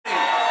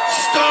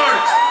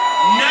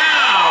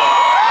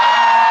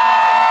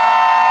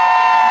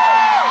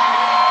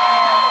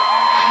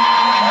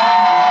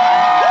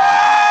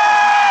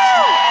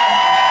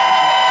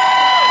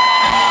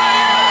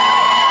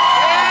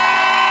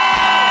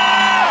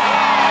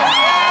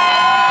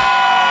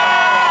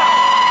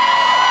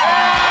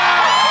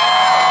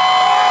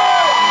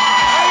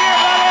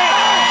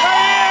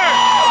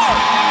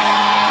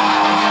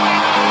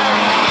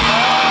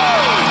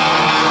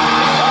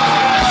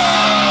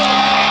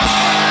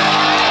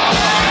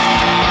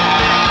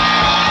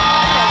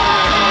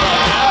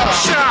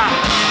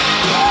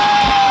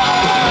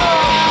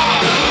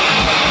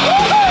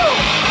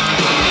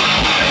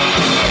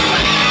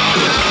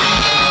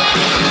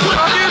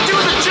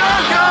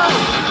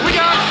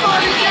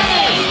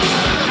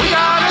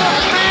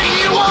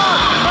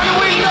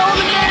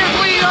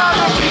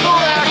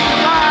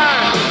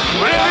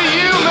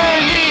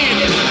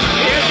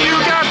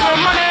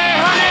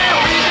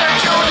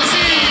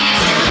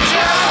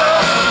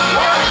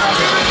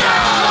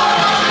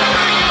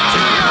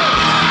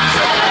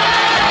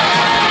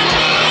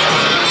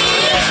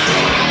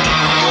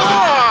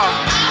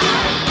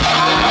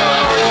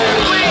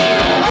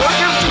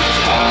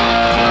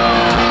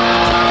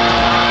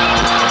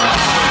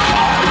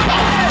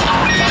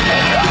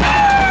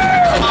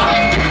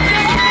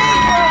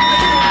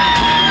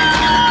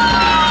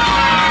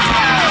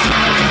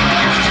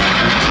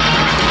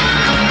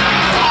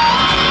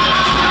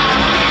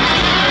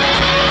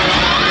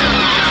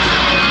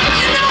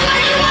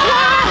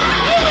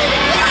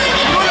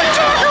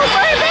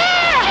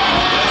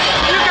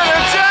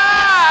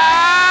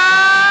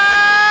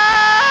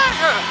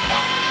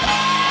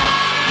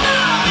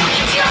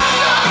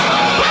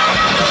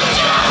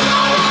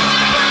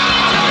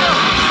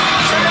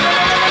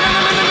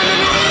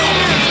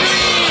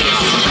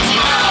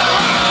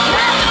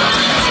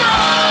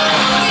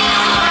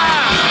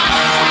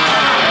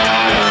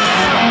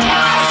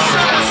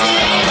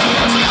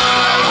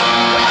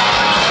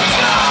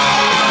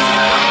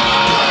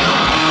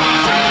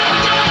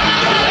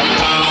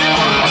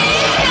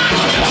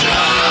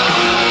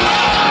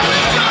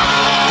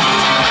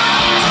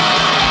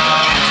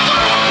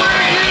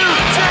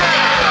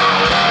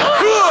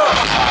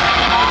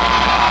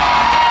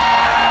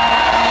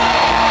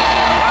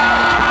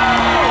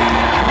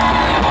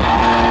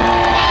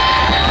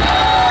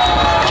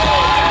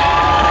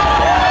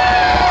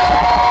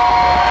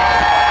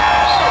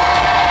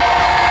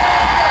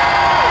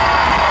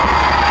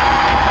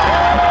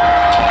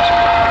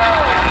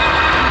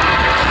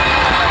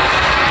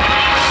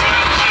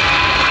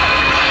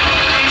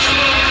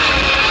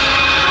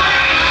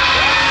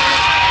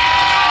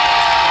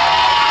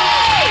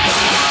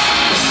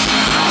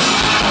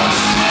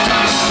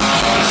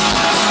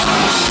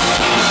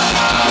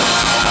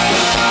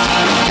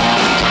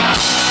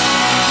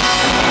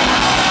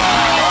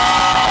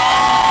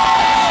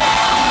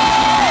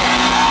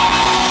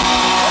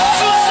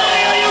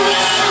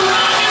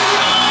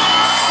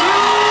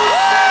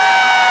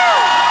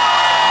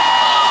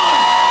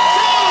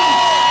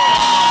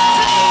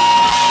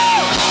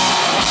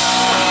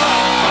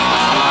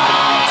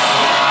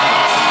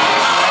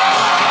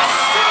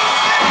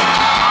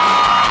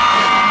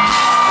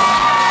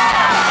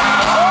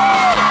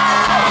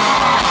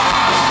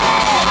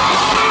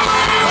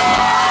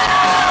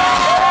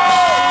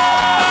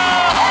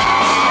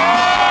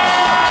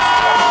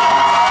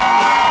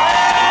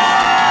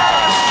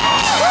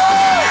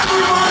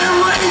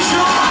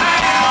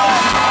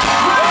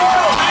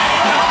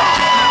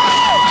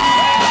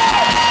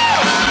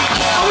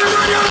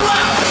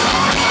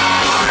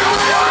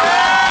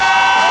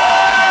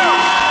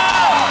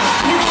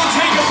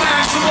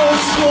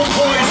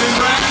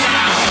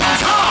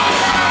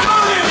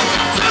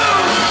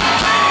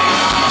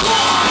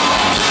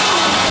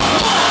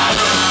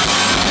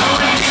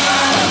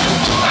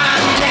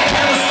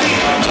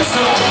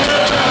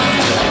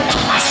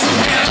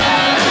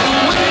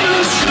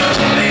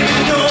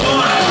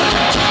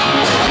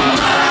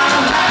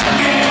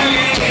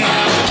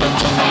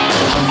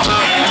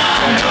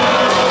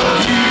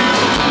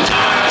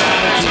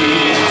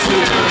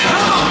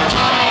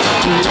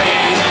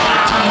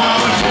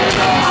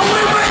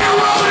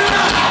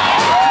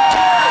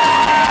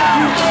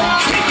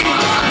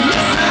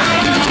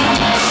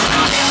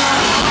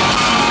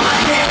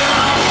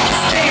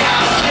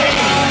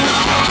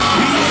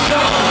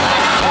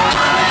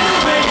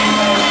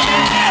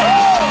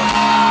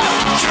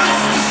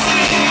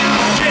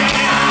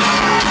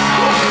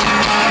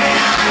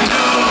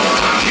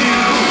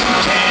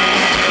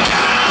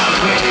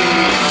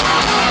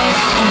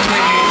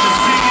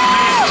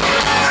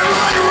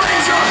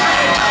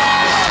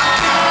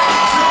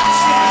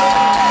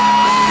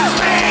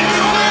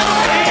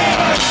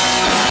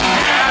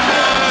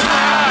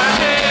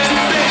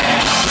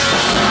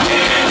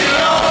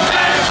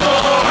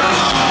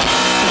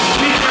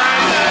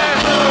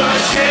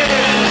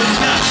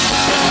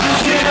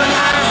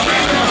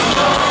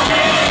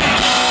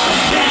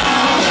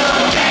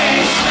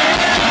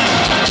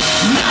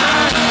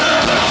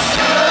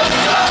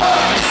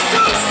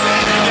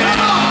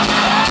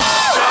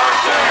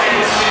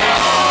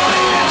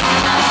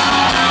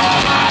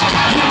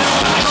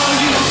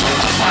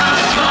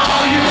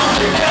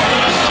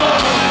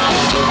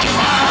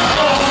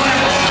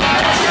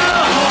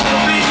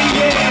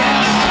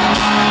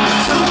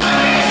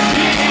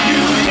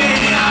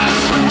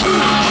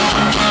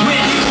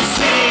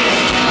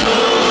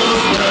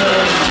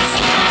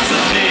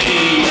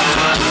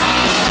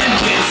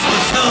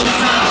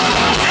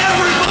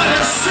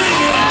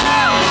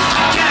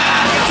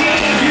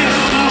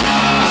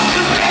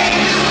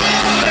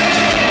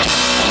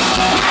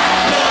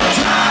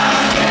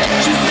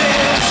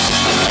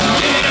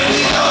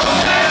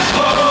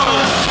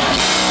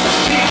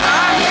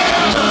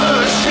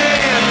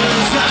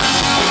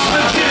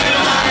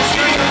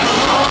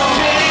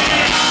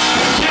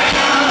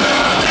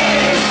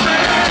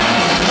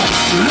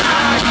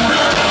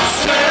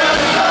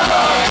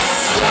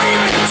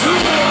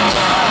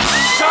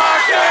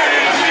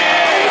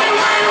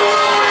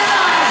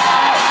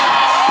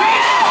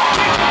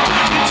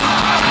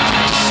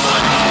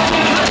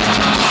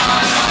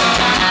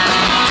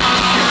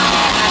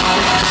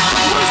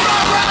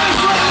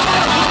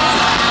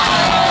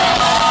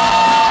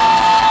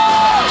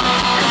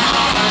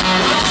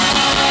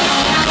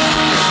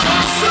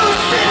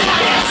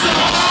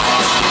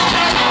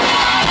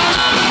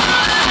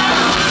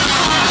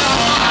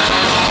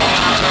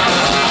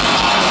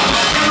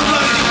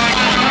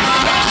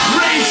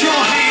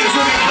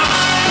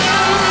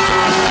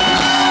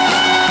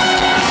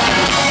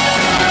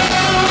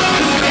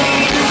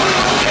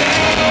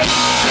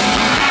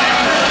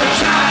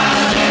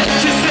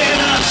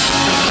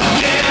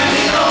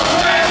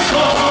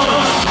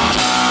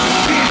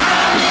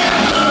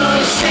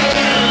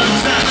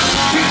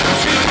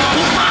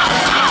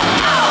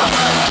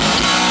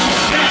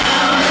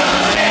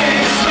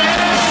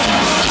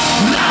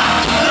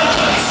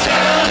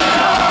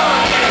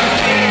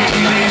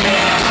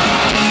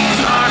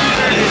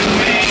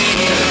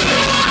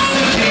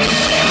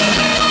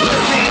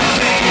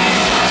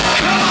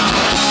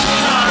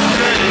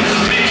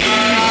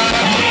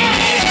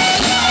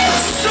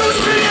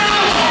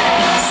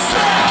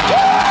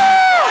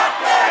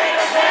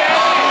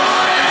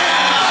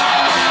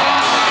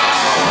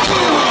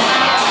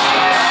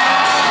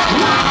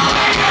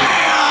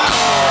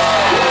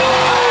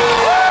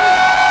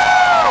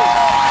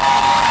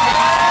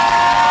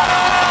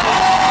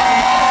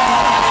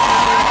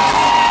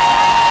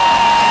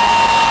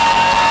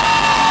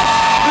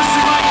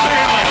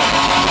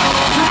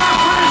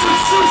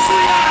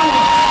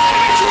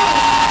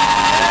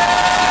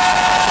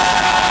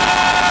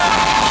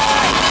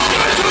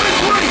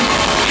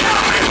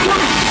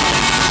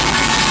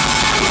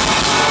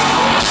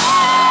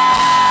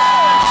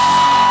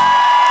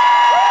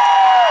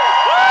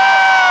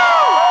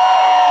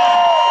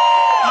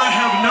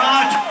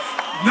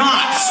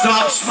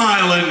stopped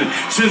smiling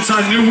since I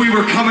knew we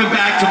were coming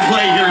back to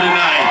play here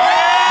tonight.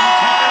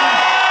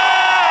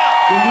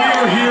 When we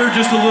were here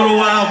just a little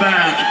while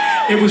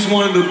back, it was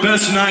one of the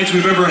best nights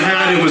we've ever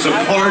had. It was a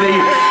party.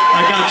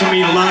 I got to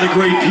meet a lot of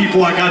great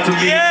people. I got to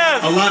meet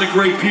a lot of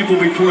great people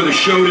before the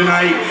show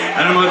tonight.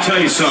 And I'm going to tell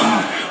you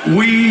something.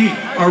 We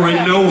are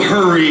in no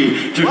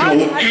hurry to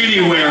go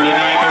anywhere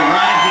tonight, but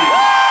right here.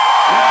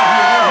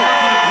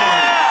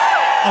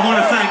 I want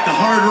to thank the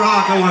Hard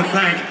Rock. I want to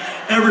thank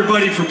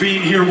everybody for being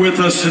here with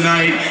us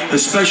tonight,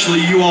 especially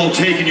you all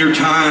taking your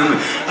time.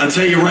 I'll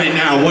tell you right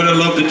now, what I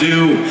love to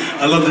do,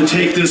 I love to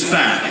take this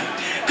back.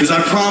 Because I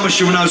promised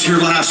you when I was here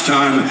last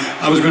time,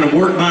 I was going to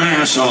work my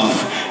ass off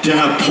to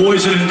have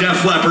Poison and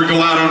Def Leppard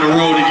go out on the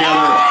road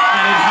together.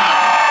 And it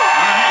happened.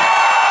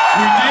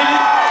 We did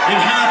it. It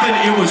happened.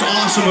 It was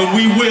awesome. And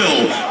we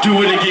will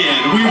do it again.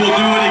 We will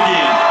do it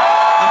again.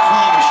 I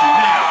promise you.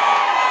 Now,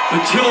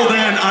 until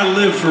then, I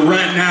live for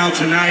right now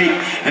tonight.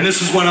 And this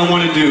is what I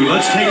want to do.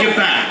 Let's take it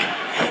back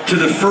to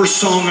the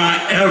first song I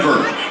ever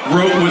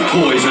wrote with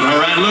Poison. All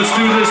right, let's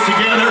do this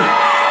together.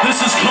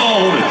 This is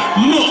called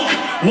Look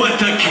What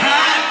the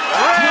Cat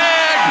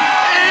Dragged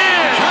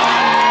In.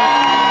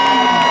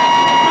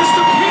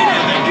 Mr.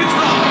 Peanut and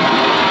guitar.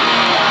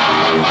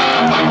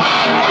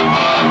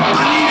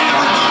 I need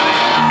everybody.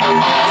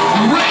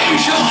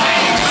 Raise your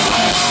hands.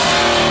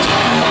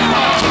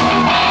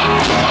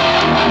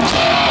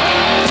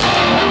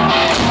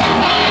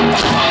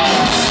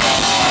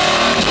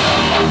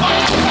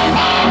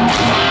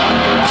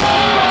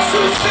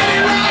 Sioux City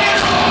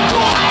Riot,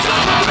 one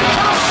time we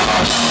come.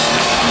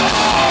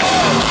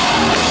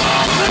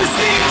 Let me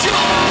see you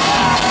jump.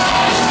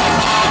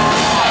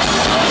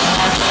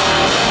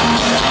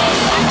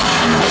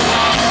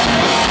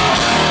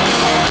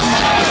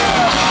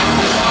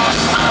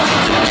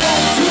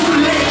 Too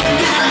late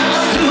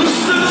now, too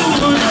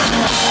soon.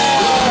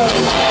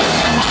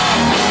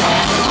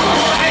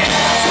 Hey,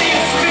 stay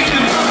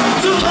speeding,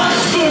 too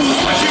much booze,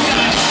 what you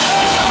got?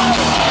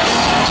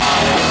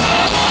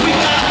 We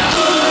got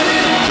foot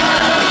in the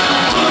ground,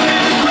 foot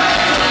in the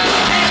ground,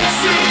 and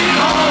see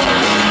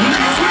home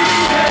next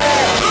weekend.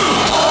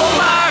 Oh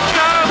my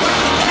God,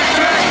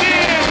 drag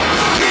in,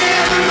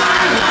 give me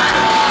my life,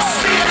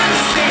 see that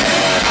sin.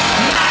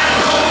 Night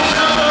rolls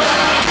over,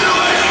 do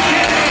it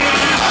again.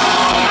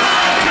 Oh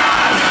my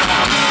God,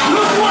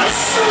 look what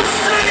Sioux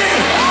City,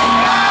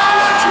 our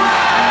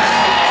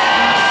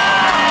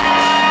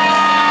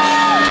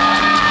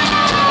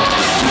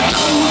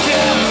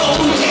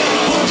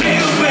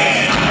hotel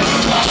bed.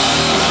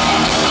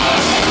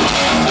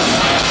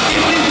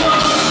 If you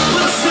want to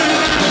listen,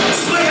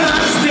 swear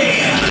I'm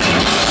dead.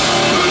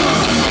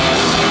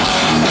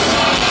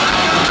 I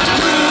got my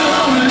groove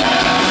on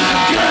that.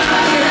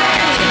 Got it.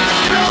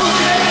 No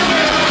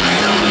devil.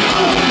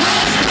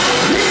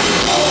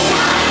 Oh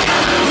my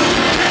God.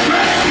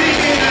 Drag me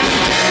in.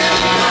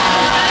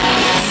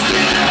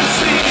 Sit and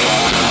sing.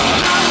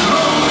 Night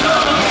rolls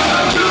up.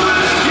 Do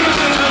it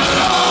again.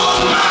 Oh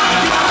my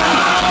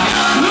God.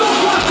 Look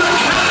what the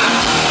cat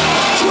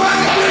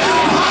dragged in the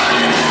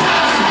party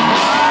tonight.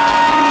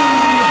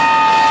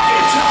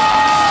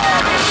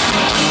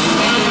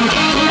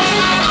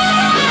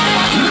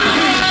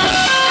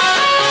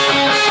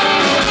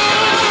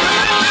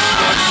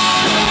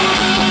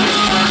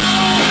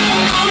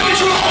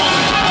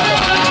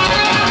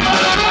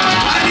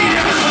 I need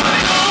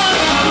everybody.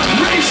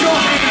 Raise your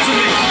hands to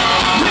me.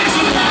 Raise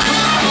them up.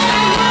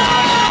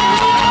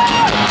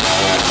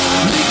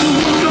 Make the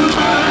world go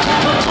round.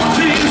 What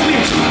is me?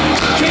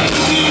 Can't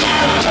get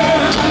out of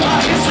bed.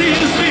 What is me?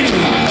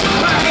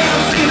 My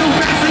hands in the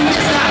grass and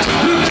yes, I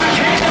look like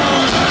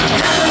hell.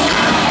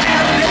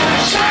 And then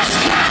shots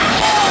fly.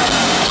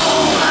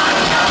 Oh my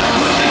God,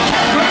 put the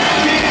cat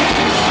right in.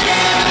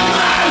 Give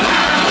my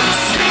life,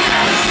 sing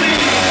that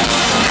sing.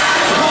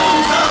 Night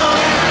rolls on,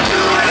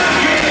 do it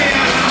again.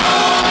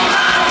 Oh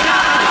my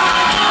God,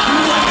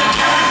 what the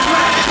cat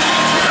dragged.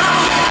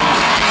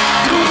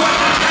 Do what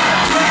the cat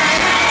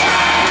dragged.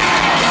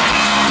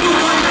 Do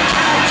what the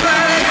cat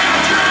dragged.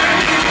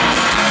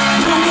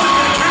 Do what the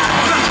cat dragged. Do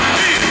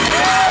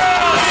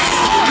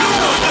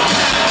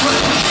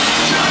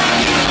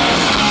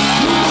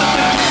what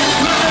the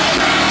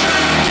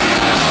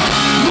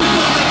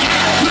cat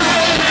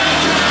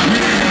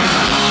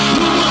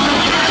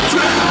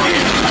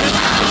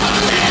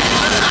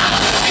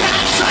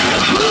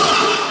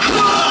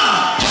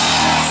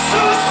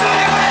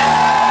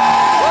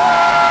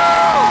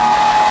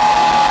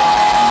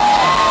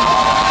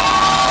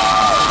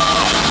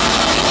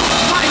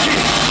Mikey,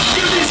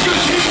 give these good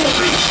people a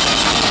beat.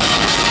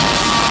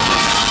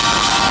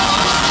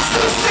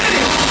 Sioux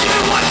City, give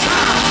it one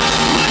time.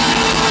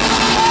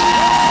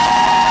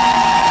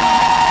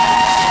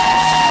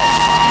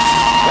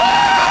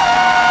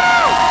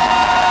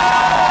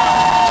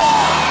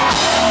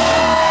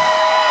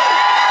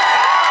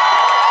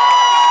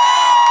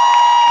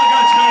 I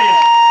gotta tell you,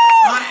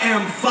 I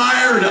am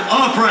fired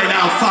up right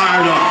now,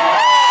 fired up.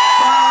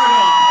 Fired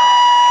up.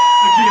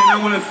 Again, I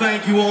want to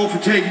thank you all for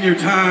taking your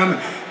time.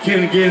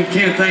 Can't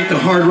thank the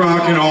Hard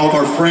Rock and all of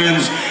our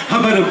friends. How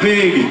about a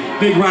big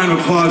round of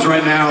applause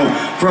right now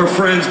for our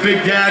friends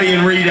Big Daddy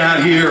and Reed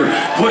out here,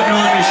 putting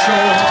on this show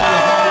for the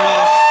Hard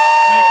Rock,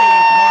 making it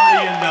a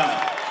party, and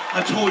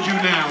I told you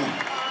now,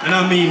 and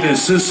I mean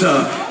this,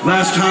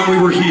 last time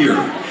we were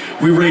here,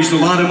 we raised a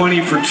lot of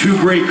money for two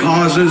great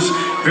causes,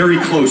 very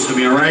close to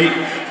me, all right?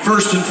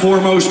 First and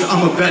foremost,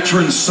 I'm a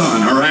veteran's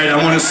son, all right? I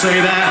want to say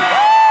that.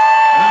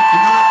 And I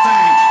cannot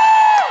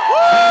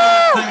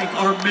thank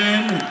our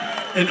men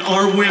and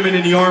our women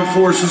in the armed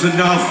forces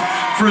enough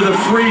for the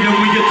freedom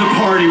we get to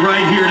party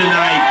right here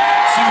tonight.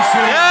 Sioux.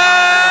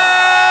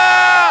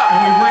 And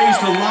we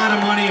raised a lot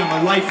of money. I'm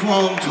a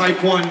lifelong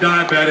type 1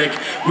 diabetic.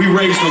 We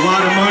raised a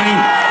lot of money,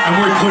 and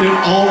we're putting it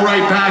all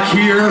right back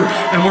here,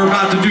 and we're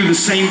about to do the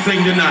same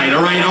thing tonight,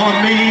 all right?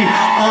 On me,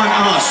 on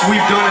us.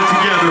 We've done it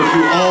together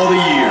through all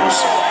the years.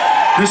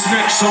 This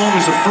next song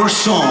is the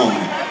first song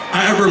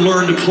I ever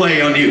learned to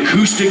play on the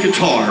acoustic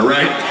guitar,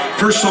 right?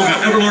 First song I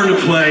ever learned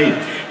to play,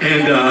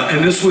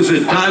 and this was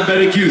at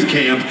Diabetic Youth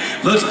Camp.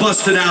 Let's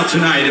bust it out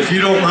tonight, if you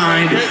don't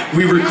mind.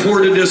 We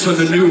recorded this on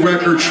the new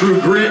record,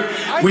 True Grit.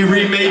 We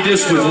remade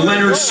this with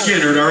Leonard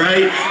Skinner, all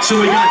right? So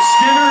we got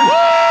Skinner,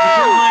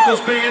 and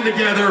Michael's band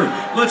together.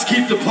 Let's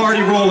keep the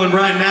party rolling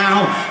right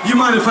now. You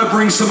mind if I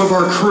bring some of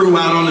our crew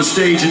out on the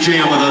stage and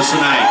jam with us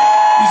tonight?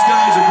 These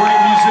guys are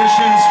great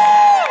musicians.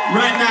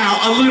 Right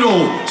now, a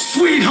little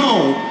Sweet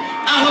Home,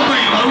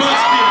 Alabama.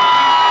 Let's get it.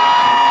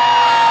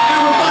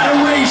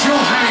 Everybody raise your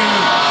hand.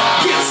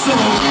 Get some.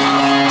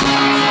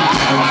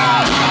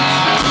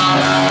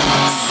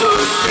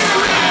 Sioux City.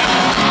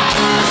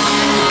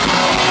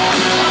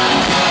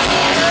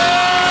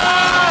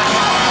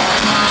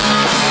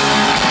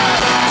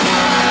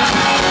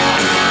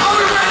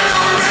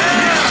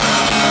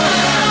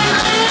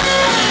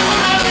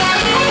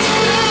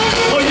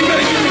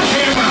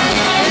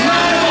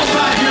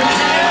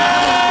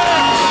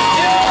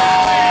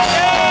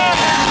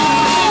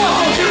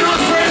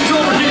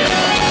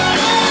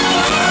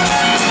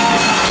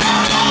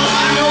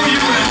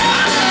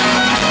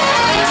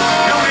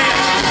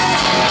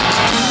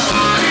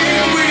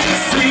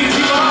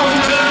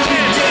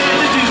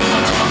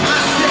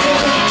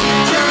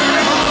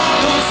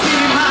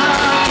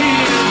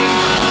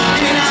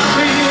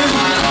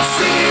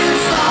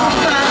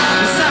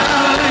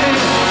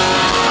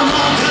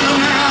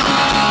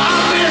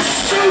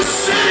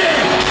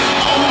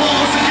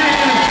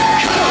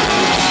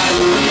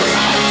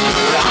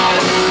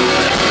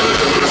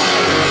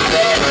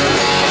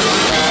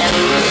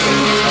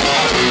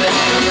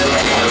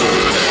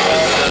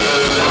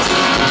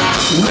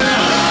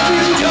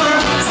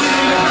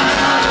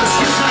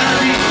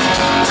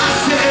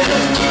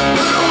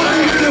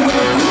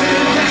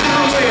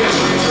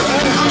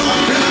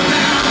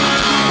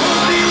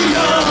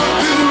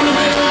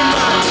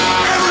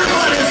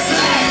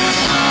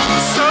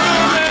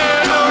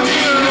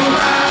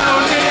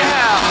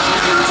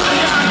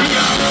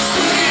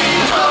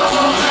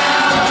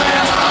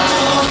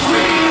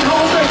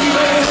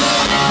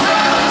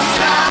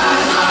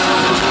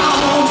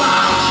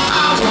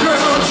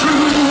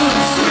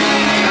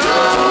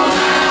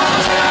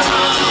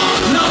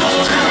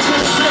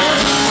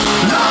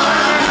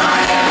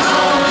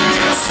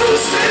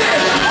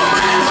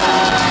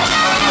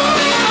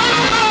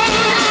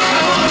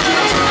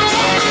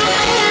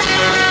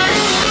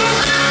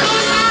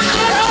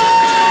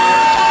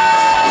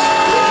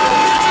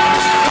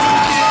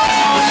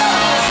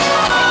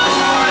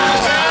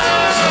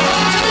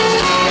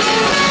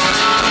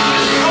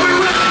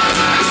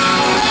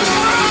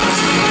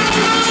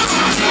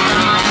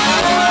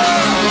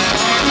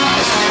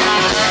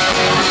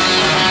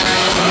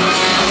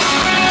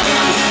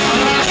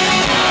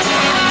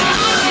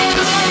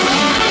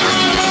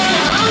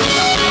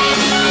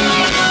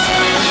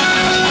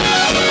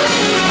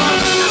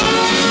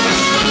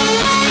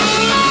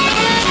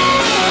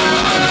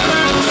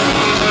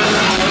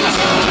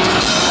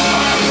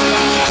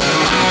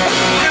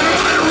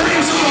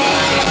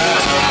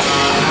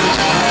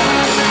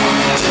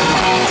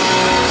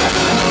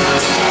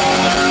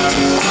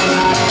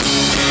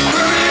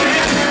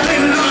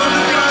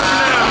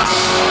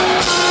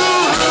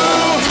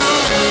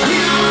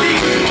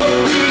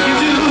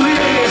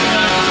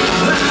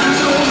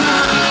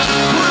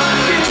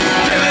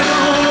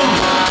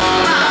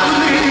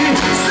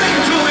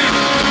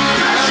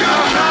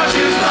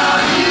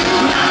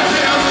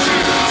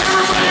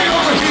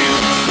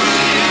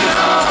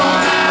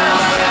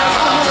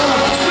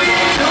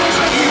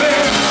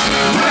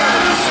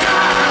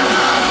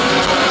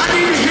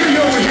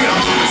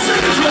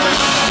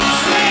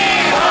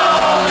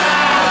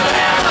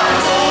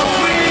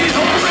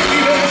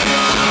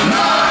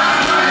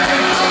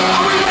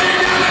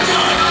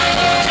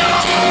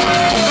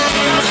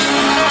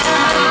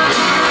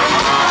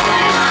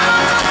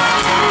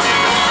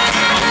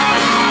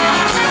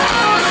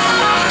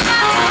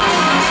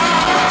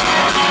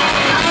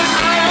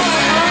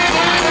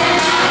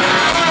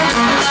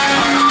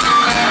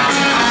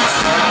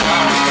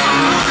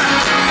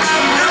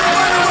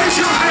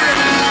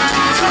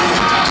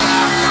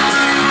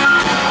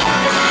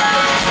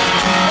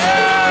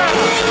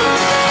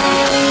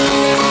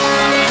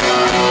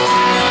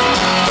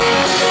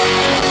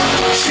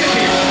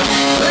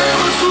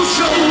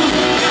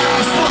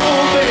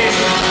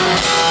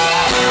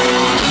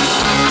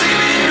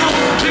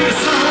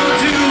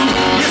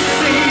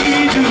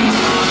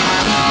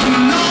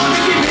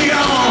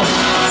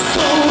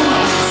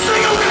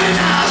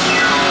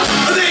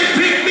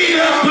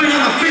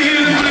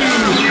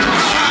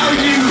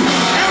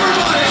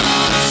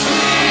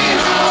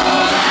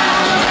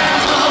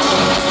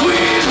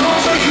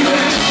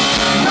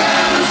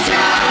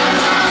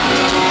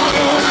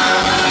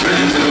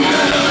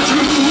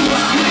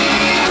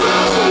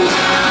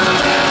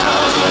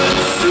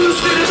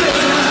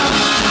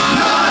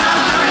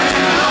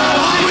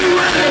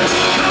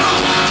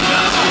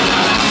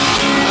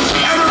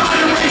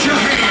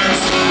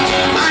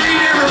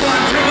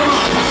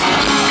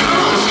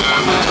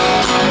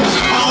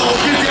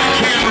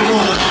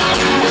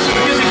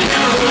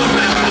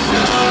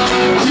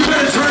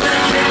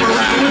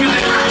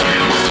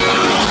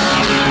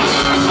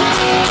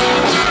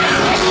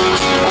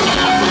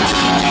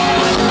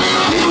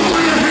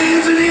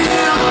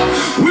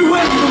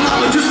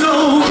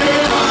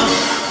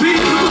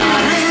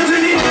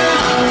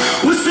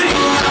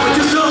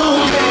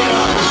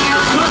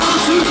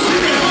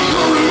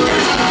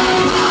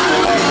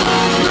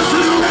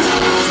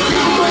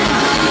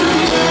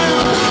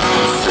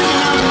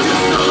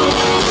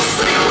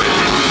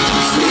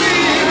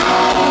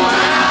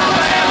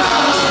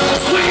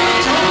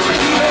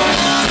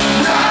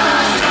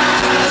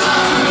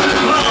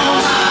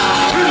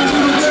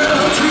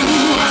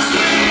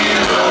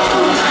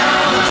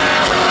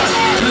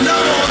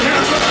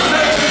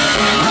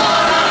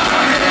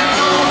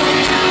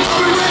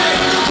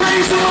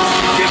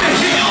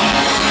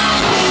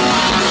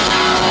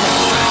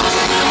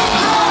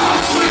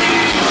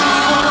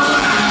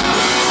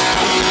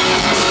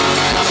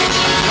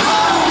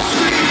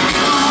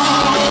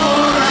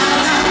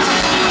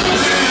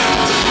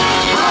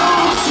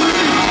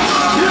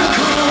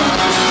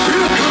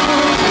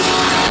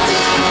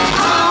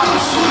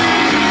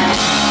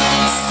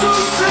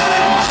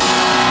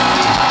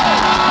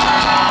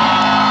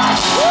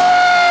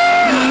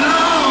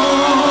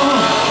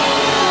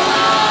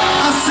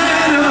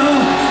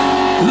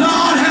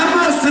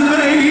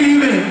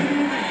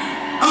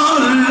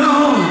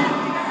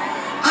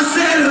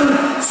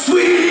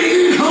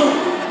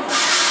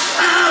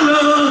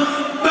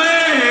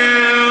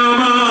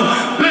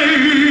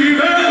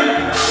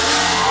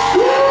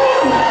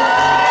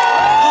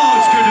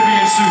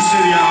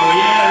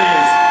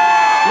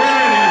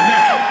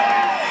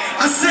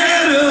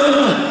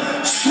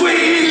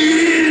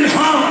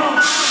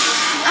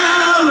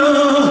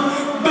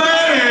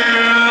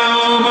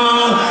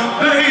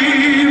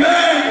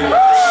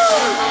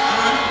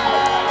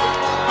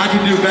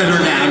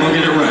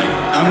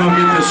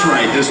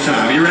 this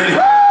time. You ready?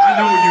 I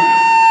know you know.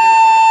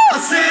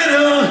 I said,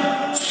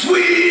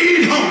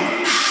 sweet home.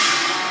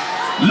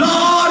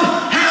 Lord,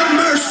 have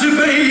mercy,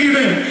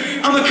 baby.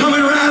 I'm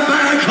coming right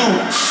back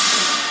home.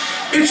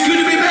 It's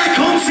good to be back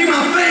home, see my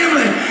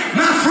family,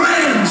 my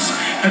friends.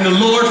 And the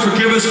Lord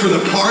forgive us for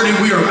the party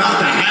we are about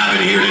to have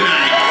in here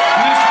tonight.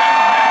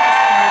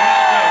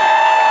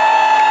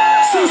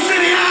 So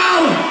City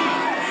Island,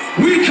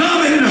 we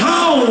coming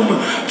home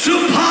to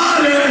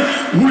party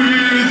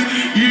with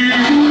you.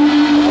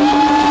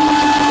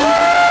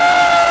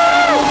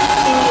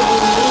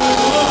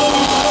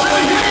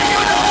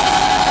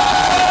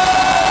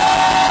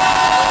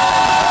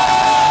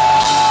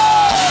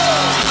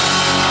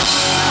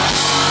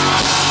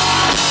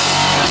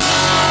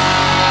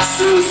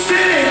 Sioux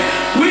City,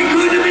 we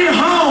good to be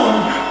home,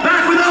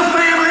 back with our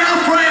family,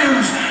 our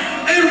friends,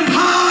 and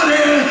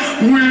party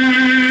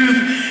with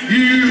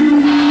you.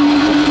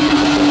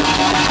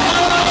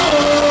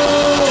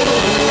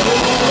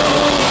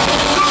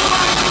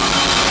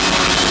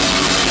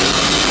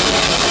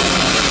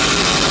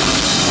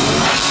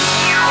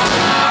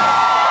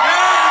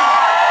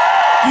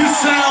 You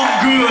sound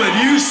good.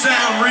 You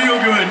sound real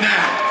good.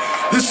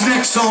 Now, this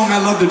next song I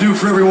love to do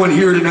for everyone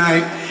here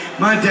tonight.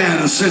 My dad,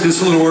 I said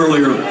this a little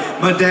earlier,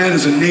 my dad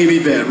is a Navy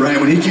vet, right?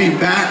 When he came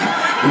back,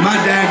 when my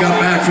dad got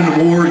back from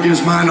the war, to get his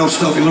mind off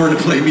stuff, he learned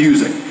to play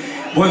music.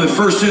 One of the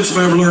first instruments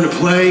I ever learned to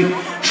play,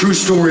 true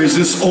story, is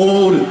this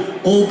old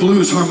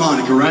blues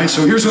harmonica, right?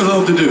 So here's what I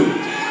love to do.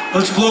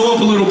 Let's blow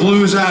up a little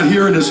blues out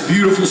here in this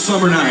beautiful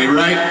summer night,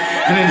 right?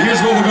 And then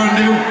here's what we're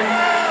gonna do.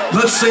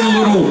 Let's sing a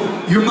little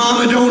Your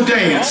Mama Don't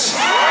Dance,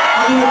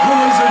 a little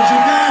Poison,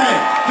 Your Daddy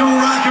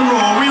Don't Rock and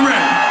Roll. We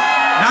ready?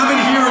 Now I've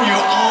been hearing you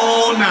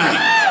all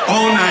night.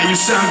 All night, you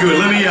sound good.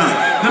 Let me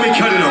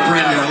cut it up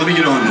right now. Let me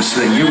get on this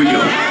thing. Here we go.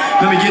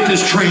 Let me get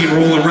this train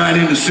rolling right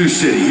into Sioux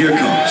City. Here it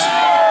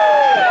comes.